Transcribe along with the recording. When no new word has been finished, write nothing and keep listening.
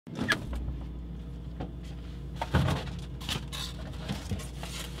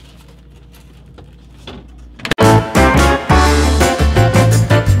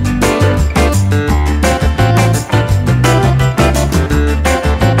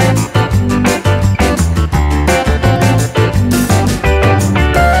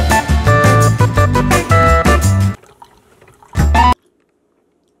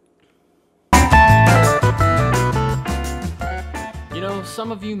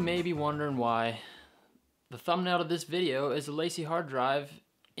of you may be wondering why the thumbnail of this video is a LaCie hard drive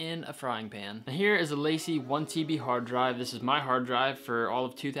in a frying pan. Now here is a LaCie 1TB hard drive. This is my hard drive for all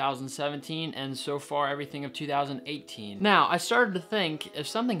of 2017 and so far everything of 2018. Now I started to think, if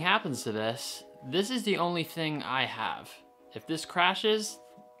something happens to this, this is the only thing I have. If this crashes,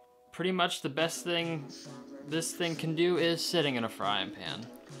 pretty much the best thing this thing can do is sitting in a frying pan.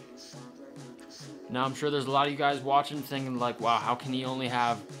 Now I'm sure there's a lot of you guys watching thinking like, wow, how can he only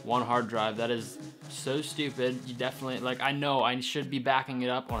have one hard drive? That is so stupid. You definitely, like, I know I should be backing it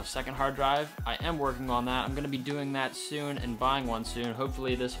up on a second hard drive. I am working on that. I'm gonna be doing that soon and buying one soon.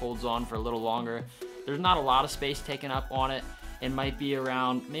 Hopefully this holds on for a little longer. There's not a lot of space taken up on it. It might be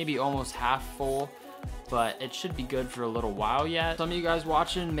around maybe almost half full, but it should be good for a little while yet. Some of you guys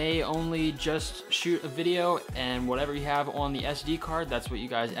watching may only just shoot a video and whatever you have on the SD card, that's what you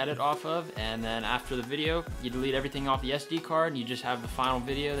guys edit off of. And then after the video, you delete everything off the SD card and you just have the final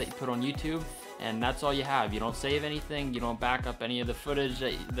video that you put on YouTube. And that's all you have. You don't save anything. You don't back up any of the footage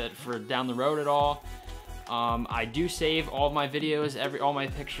that for down the road at all. I do save all of my videos, all my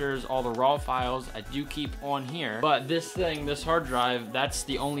pictures, all the raw files. I do keep on here. But this thing, this hard drive, that's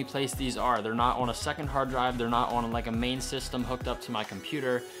the only place these are. They're not on a second hard drive. They're not on like a main system hooked up to my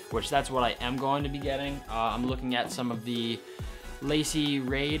computer, which that's what I am going to be getting. I'm looking at some of the LaCie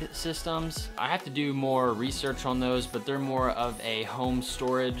RAID systems. I have to do more research on those, but they're more of a home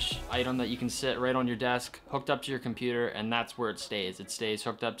storage item that you can sit right on your desk, hooked up to your computer, and that's where it stays. It stays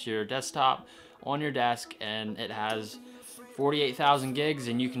hooked up to your desktop on your desk, and it has 48,000 gigs,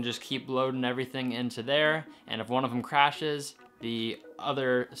 and you can just keep loading everything into there. And if one of them crashes, the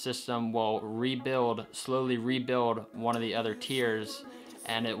other system will slowly rebuild one of the other tiers,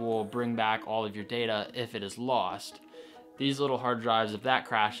 and it will bring back all of your data if it is lost. These little hard drives, if that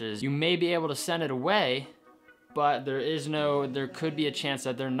crashes, you may be able to send it away, but there could be a chance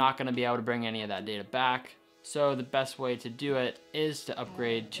that they're not gonna be able to bring any of that data back. So the best way to do it is to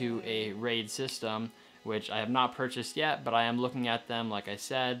upgrade to a RAID system, which I have not purchased yet, but I am looking at them, like I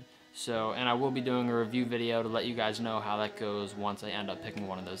said. So, and I will be doing a review video to let you guys know how that goes once I end up picking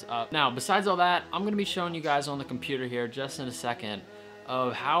one of those up. Now, besides all that, I'm gonna be showing you guys on the computer here just in a second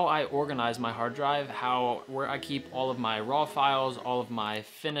of how I organize my hard drive, where I keep all of my raw files, all of my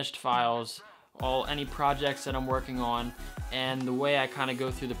finished files, any projects that I'm working on, and the way I kind of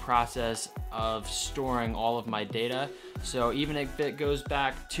go through the process of storing all of my data. So even if it goes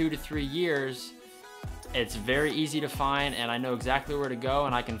back 2 to 3 years, it's very easy to find, and I know exactly where to go,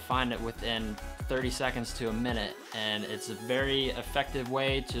 and I can find it within 30 seconds to a minute. And it's a very effective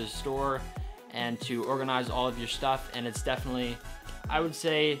way to store and to organize all of your stuff, and it's definitely, I would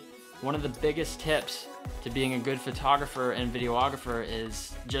say, one of the biggest tips to being a good photographer and videographer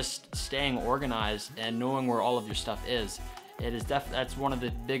is just staying organized and knowing where all of your stuff is. That's one of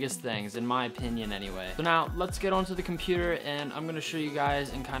the biggest things, in my opinion anyway. So now let's get onto the computer, and I'm gonna show you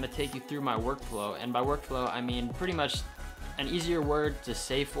guys and kind of take you through my workflow. And by workflow, I mean pretty much an easier word to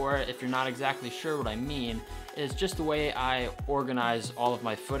say for it, if you're not exactly sure what I mean, is just the way I organize all of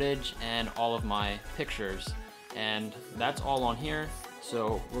my footage and all of my pictures. And that's all on here.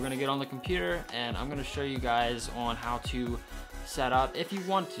 So we're gonna get on the computer and I'm gonna show you guys on how to set up, if you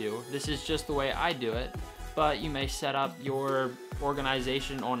want to. This is just the way I do it, but you may set up your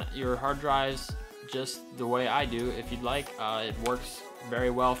organization on your hard drives just the way I do if you'd like. It works very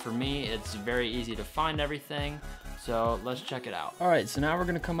well for me. It's very easy to find everything. So let's check it out. All right, so now we're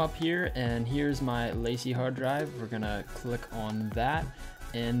gonna come up here, and here's my LaCie hard drive. We're gonna click on that.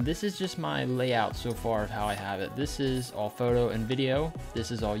 And this is just my layout so far of how I have it. This is all photo and video. This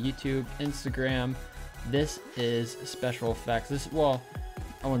is all YouTube, Instagram. This is special effects. Well,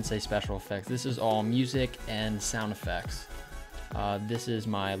 I wouldn't say special effects. This is all music and sound effects. This is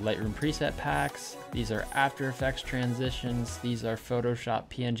my Lightroom preset packs. These are After Effects transitions. These are Photoshop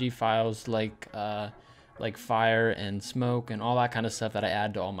PNG files like fire and smoke and all that kind of stuff that I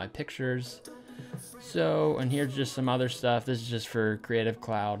add to all my pictures. So, and here's just some other stuff. This is just for Creative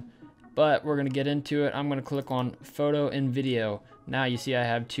Cloud, but we're gonna get into it. I'm gonna click on photo and video. Now you see I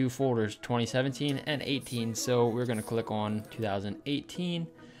have 2 folders, 2017 and 18. So we're gonna click on 2018.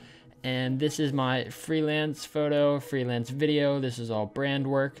 And this is my freelance photo, freelance video. This is all brand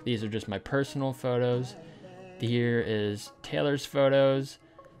work. These are just my personal photos. Here is Taylor's photos,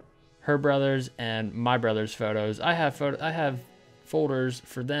 her brother's, and my brother's photos. I have folders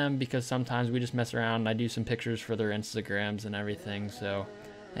for them because sometimes we just mess around and I do some pictures for their Instagrams and everything. So,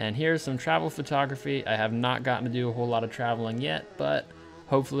 and here's some travel photography. I have not gotten to do a whole lot of traveling yet, but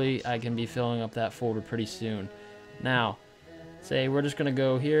hopefully I can be filling up that folder pretty soon. Now, say we're just gonna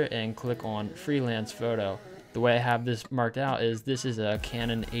go here and click on freelance photo. the way I have this marked out is this is a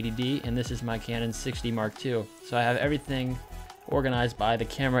Canon 80D and this is my Canon 60 Mark II. So I have everything organized by the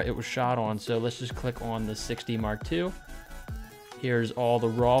camera it was shot on. So let's just click on the 60 Mark II. Here's all the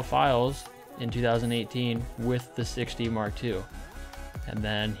raw files in 2018 with the 60 Mark II. And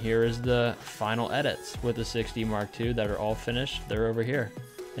then here is the final edits with the 60 Mark II that are all finished. They're over here.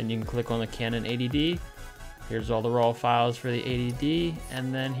 Then you can click on the Canon 80D. Here's all the raw files for the 80D,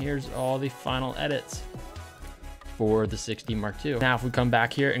 and then here's all the final edits for the 60 Mark II. Now if we come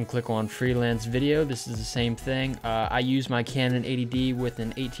back here and click on freelance video, this is the same thing. I use my Canon 80D with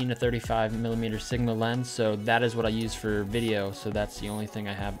an 18 to 35 millimeter Sigma lens, so that is what I use for video, so that's the only thing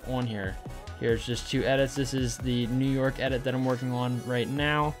I have on here. Here's just 2 edits. This is the New York edit that I'm working on right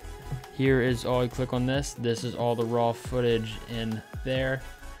now. Here is all, you click on this. This is all the raw footage in there.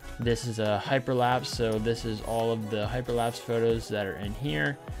 This is a hyperlapse, so this is all of the hyperlapse photos that are in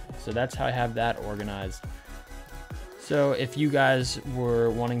here. So that's how I have that organized. So if you guys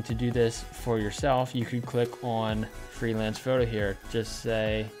were wanting to do this for yourself, you could click on freelance photo here. Just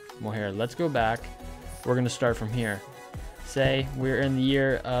say, well here, let's go back. We're gonna start from here. Say we're in the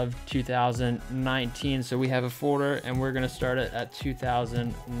year of 2019, so we have a folder and we're gonna start it at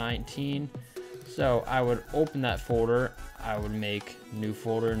 2019. So I would open that folder, I would make new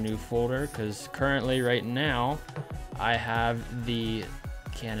folder, because currently right now I have the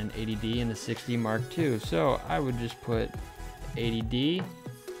Canon 80D and the 60 Mark II. So I would just put 80D,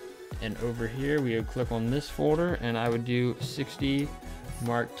 and over here we would click on this folder and I would do 60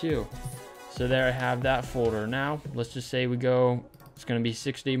 Mark II. So there I have that folder. Now let's just say we go, it's going to be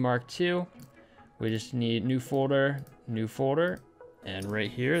 60 Mark II. We just need new folder, and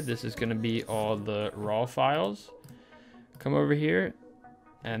right here this is going to be all the raw files. Come over here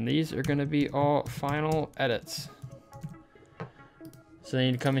and these are going to be all final edits. So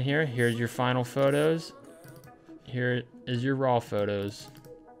then you come in here, here's your final photos, here is your raw photos.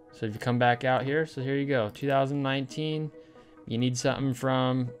 So if you come back out here, so here you go, 2019, you need something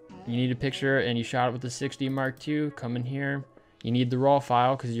from, you need a picture and you shot it with the 60 Mark II, come in here. You need the raw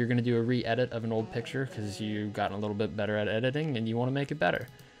file because you're going to do a re-edit of an old picture because you've gotten a little bit better at editing and you want to make it better.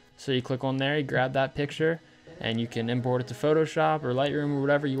 So you click on there, you grab that picture, and you can import it to Photoshop or Lightroom or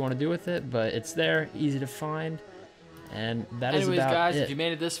whatever you want to do with it, but it's there, easy to find, and that is about it. Anyways guys, if you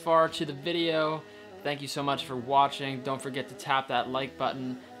made it this far to the video, thank you so much for watching. Don't forget to tap that like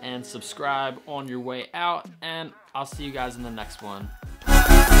button and subscribe on your way out, and I'll see you guys in the next one.